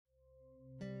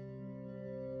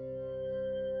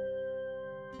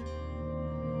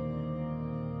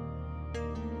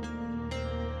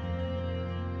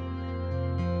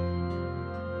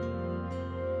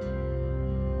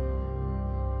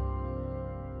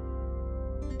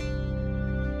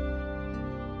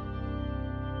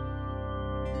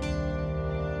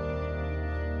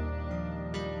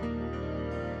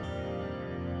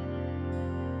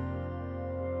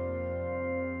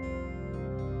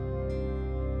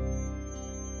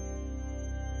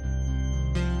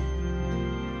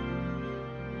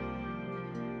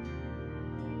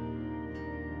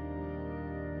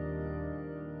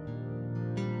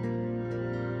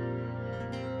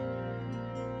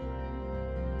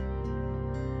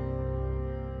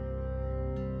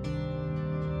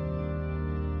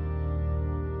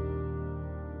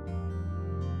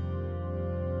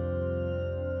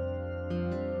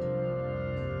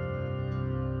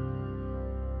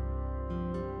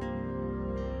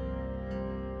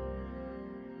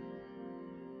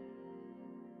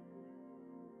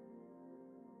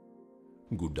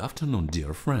Good afternoon,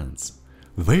 dear friends.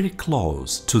 Very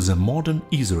close to the modern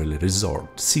Israeli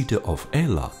resort city of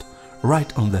Eilat,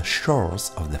 right on the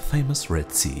shores of the famous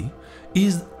Red Sea,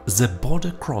 is the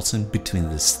border crossing between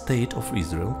the state of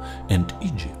Israel and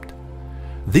Egypt.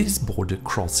 This border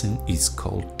crossing is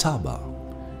called Taba.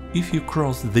 If you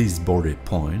cross this border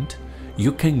point,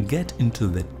 you can get into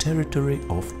the territory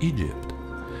of Egypt,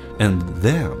 and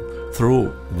then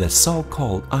through the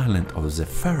so-called island of the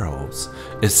Pharaohs,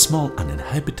 a small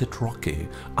uninhabited rocky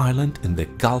island in the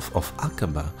Gulf of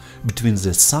Aqaba between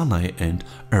the Sinai and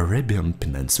Arabian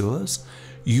peninsulas,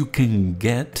 you can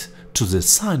get to the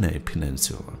Sinai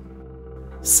Peninsula.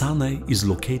 Sinai is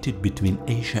located between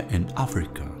Asia and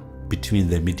Africa, between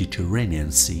the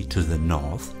Mediterranean Sea to the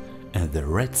north and the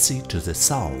Red Sea to the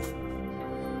south.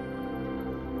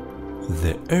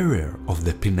 The area of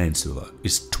the peninsula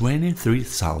is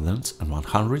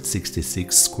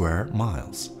 23,166 square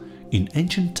miles. In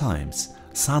ancient times,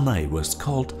 Sinai was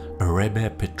called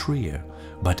Arabia Petrea,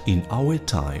 but in our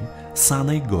time,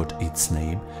 Sinai got its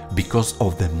name because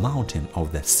of the mountain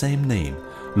of the same name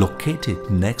located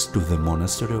next to the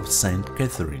monastery of Saint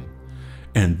Catherine,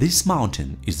 and this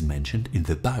mountain is mentioned in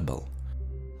the Bible.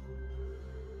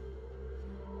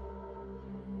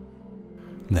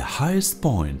 The highest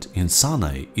point in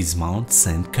Sinai is Mount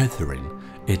Saint Catherine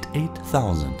at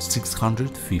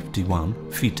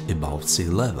 8,651 feet above sea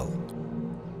level.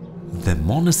 The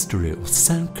monastery of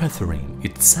Saint Catherine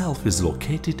itself is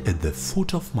located at the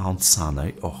foot of Mount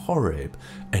Sinai or Horeb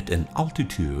at an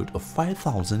altitude of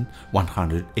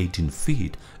 5,118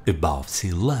 feet above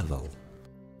sea level.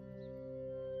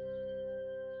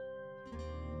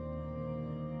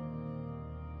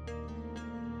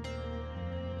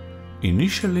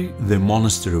 Initially, the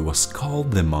monastery was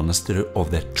called the Monastery of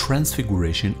the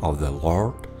Transfiguration of the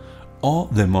Lord or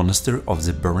the Monastery of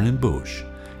the Burning Bush,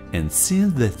 and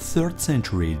since the 3rd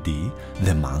century AD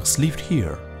the monks lived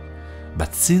here.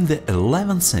 But since the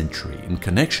 11th century, in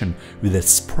connection with the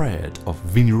spread of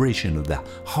veneration of the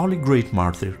Holy Great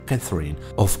Martyr Catherine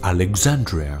of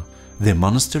Alexandria, the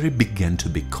monastery began to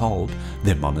be called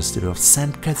the Monastery of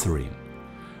Saint Catherine.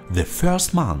 The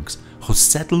first monks who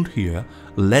settled here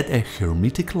led a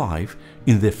hermetic life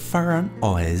in the Pharan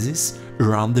oasis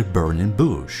around the burning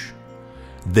bush.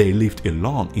 They lived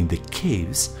alone in the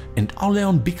caves, and only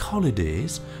on big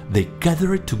holidays they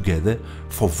gathered together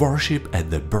for worship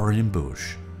at the burning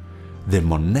bush. The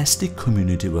monastic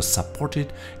community was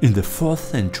supported in the 4th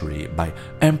century by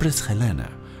Empress Helen,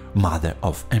 mother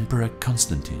of Emperor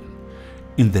Constantine.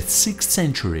 In the 6th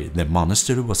century the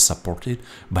monastery was supported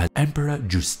by Emperor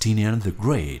Justinian the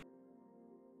Great.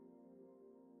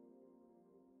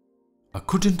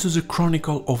 According to the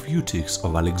Chronicle of Eutychs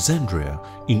of Alexandria,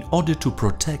 in order to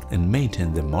protect and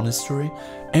maintain the monastery,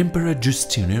 Emperor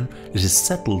Justinian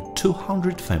resettled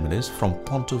 200 families from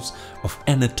Pontus of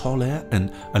Anatolia and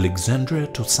Alexandria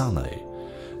to Sinai.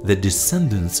 The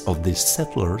descendants of these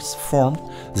settlers formed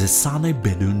the Sinai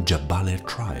Bedouin Jabali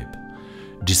tribe.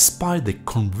 Despite the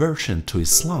conversion to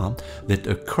Islam that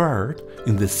occurred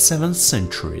in the 7th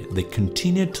century, they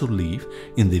continued to live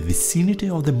in the vicinity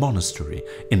of the monastery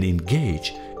and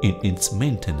engage in its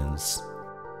maintenance.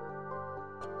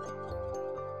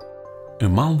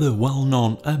 Among the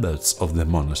well-known abbots of the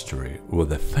monastery were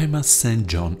the famous Saint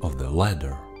John of the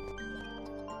Ladder.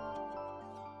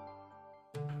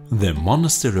 The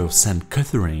monastery of Saint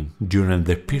Catherine during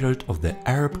the period of the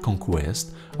Arab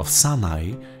conquest of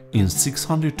Sinai in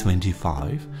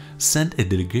 625 sent a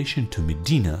delegation to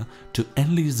Medina to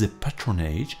enlist the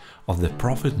patronage of the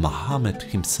Prophet Muhammad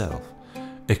himself.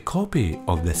 A copy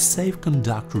of the safe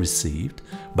conduct received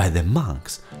by the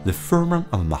monks, the firman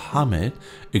of Muhammad,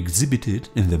 exhibited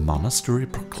in the monastery,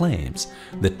 proclaims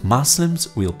that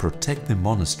Muslims will protect the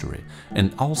monastery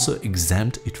and also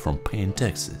exempt it from paying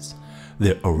taxes.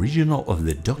 The original of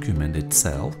the document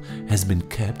itself has been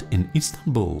kept in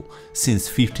Istanbul since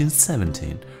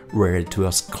 1517, where it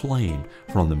was claimed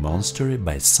from the monastery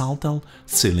by Sultan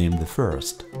Selim I.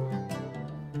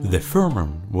 The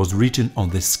firman was written on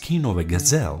the skin of a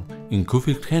gazelle in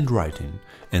Kufic handwriting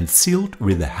and sealed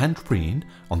with the handprint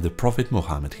of the Prophet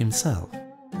Muhammad himself.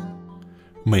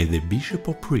 May the bishop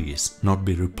or priest not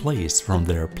be replaced from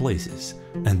their places,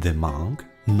 and the monk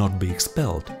not be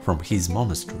expelled from his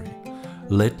monastery.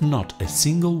 Let not a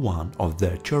single one of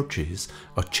their churches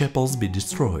or chapels be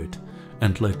destroyed,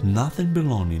 and let nothing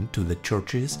belonging to the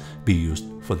churches be used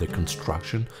for the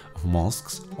construction of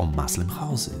mosques or Muslim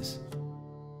houses.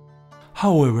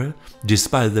 However,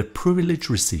 despite the privilege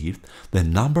received, the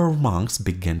number of monks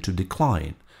began to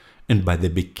decline, and by the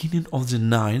beginning of the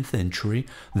 9th century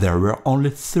there were only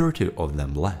 30 of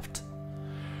them left.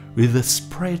 With the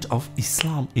spread of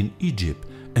Islam in Egypt,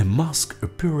 a mosque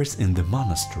appears in the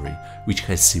monastery, which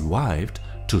has survived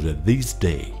to this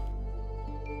day.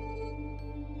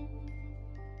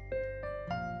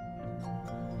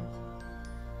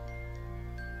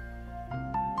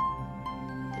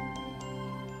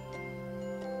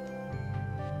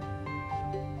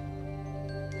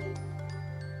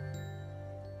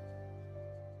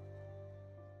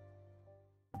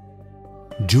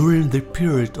 During the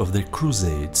period of the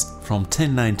Crusades from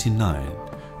 1099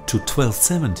 to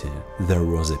 1270, there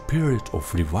was a period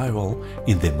of revival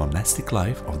in the monastic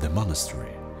life of the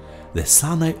monastery. The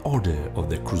Sinai order of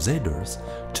the Crusaders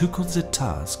took on the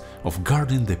task of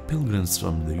guarding the pilgrims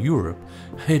from Europe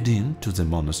heading to the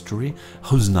monastery,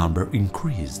 whose number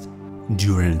increased.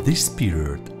 During this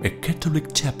period, a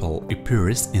Catholic chapel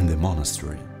appears in the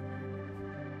monastery.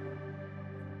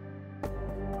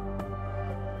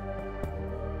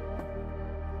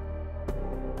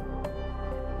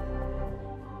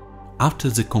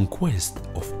 After the conquest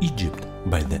of Egypt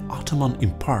by the Ottoman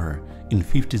Empire in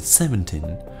 1517,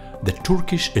 the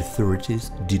Turkish authorities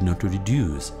did not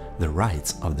reduce the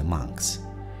rights of the monks.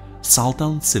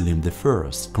 Sultan Selim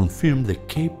I confirmed the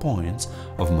key points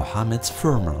of Mohammed's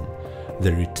firman.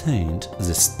 They retained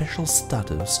the special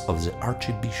status of the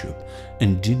archbishop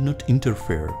and did not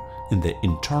interfere in the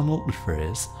internal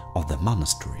affairs of the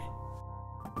monastery.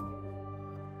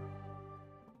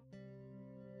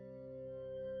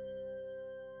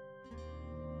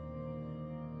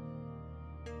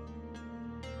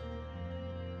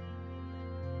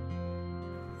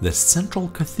 The central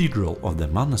cathedral of the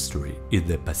monastery is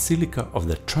the Basilica of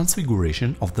the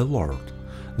Transfiguration of the Lord.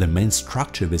 The main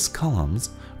structure with columns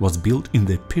was built in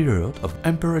the period of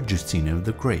Emperor Justinian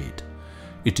the Great.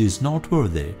 It is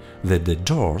noteworthy that the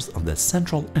doors of the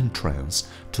central entrance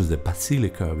to the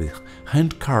basilica with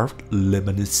hand-carved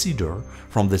Lebanese cedar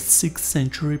from the 6th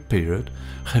century period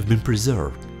have been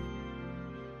preserved.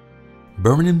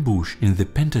 Burning bush in the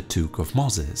Pentateuch of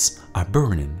Moses are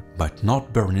burning but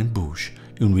not burning bush,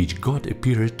 in which God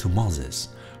appeared to Moses,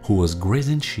 who was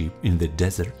grazing sheep in the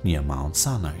desert near Mount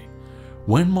Sinai.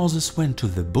 When Moses went to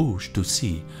the bush to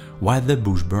see why the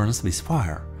bush burns with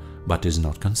fire, but is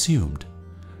not consumed,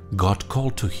 God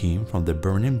called to him from the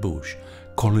burning bush,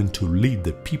 calling to lead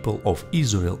the people of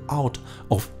Israel out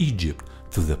of Egypt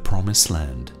to the Promised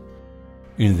Land.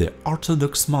 In the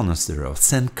Orthodox monastery of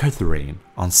St. Catherine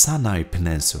on Sinai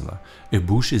Peninsula, a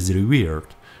bush is revered,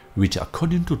 which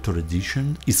according to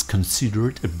tradition is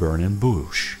considered a burning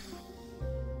bush.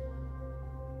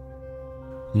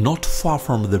 Not far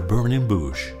from the burning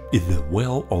bush is the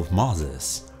well of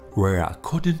Moses, where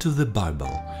according to the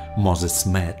Bible, Moses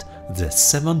met the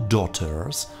 7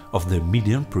 daughters of the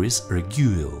Midian priest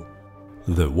Reguel.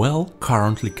 The well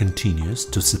currently continues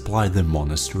to supply the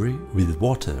monastery with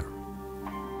water.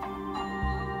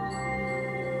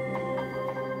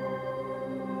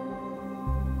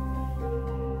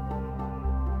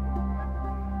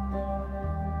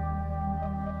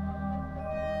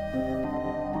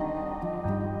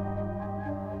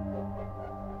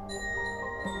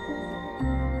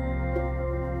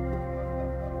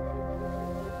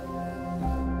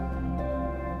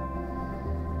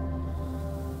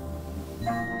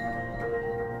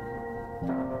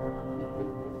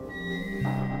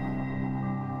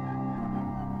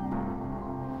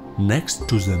 Next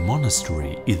to the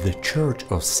monastery is the church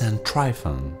of St.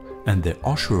 Tryphon and the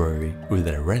ossuary with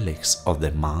the relics of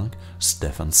the monk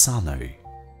Stephen Sinai.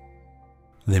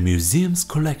 The museum's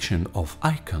collection of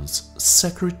icons,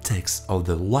 sacred texts of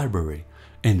the library,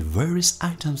 and various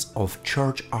items of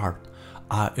church art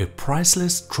are a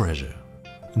priceless treasure.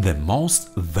 The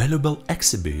most valuable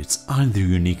exhibits are in the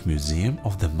unique museum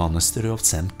of the Monastery of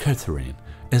St. Catherine,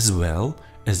 as well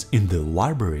as in the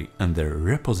library and the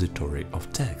repository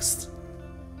of texts.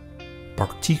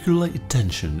 Particular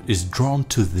attention is drawn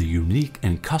to the unique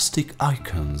encaustic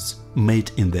icons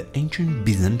made in the ancient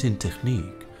Byzantine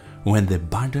technique, when the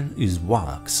binding is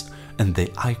wax and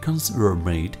the icons were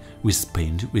made with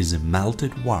paint with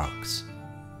melted wax.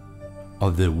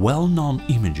 Of the well-known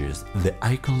images, the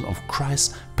icon of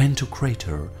Christ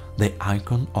Pantocrator, the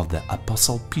icon of the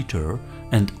Apostle Peter,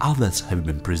 and others have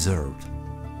been preserved.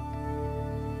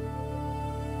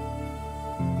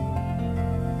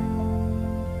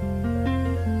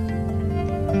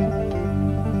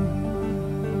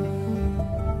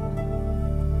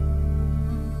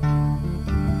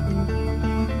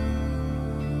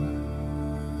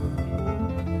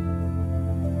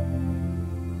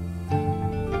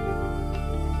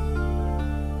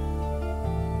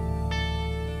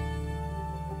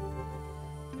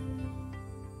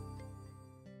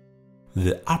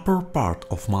 The upper part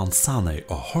of Mount Sinai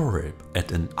or Horeb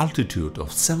at an altitude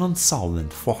of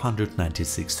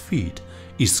 7,496 feet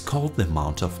is called the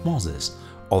Mount of Moses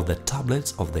or the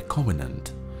Tablets of the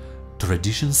Covenant.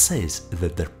 Tradition says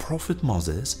that the prophet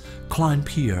Moses climbed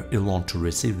here alone to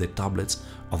receive the tablets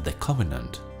of the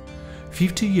covenant.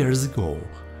 50 years ago,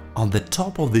 on the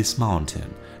top of this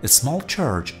mountain, a small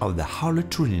church of the Holy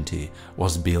Trinity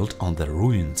was built on the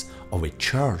ruins of a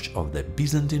church of the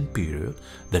Byzantine period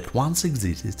that once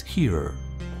existed here.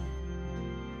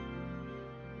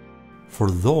 For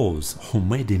those who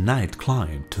made a night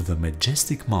climb to the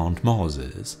majestic Mount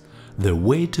Moses, the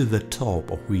way to the top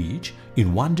of which,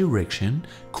 in one direction,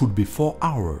 could be 4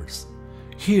 hours.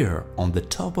 Here, on the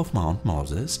top of Mount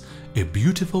Moses, a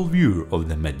beautiful view of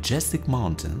the majestic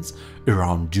mountains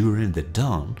around during the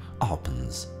dawn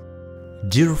opens.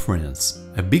 Dear friends,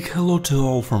 a big hello to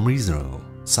all from Israel.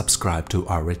 Subscribe to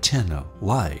our channel,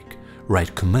 like,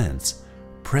 write comments,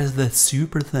 press the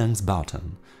super thanks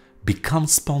button, become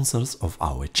sponsors of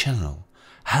our channel.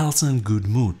 Health and good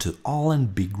mood to all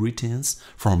and big greetings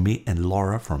from me and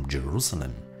Laura from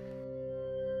Jerusalem.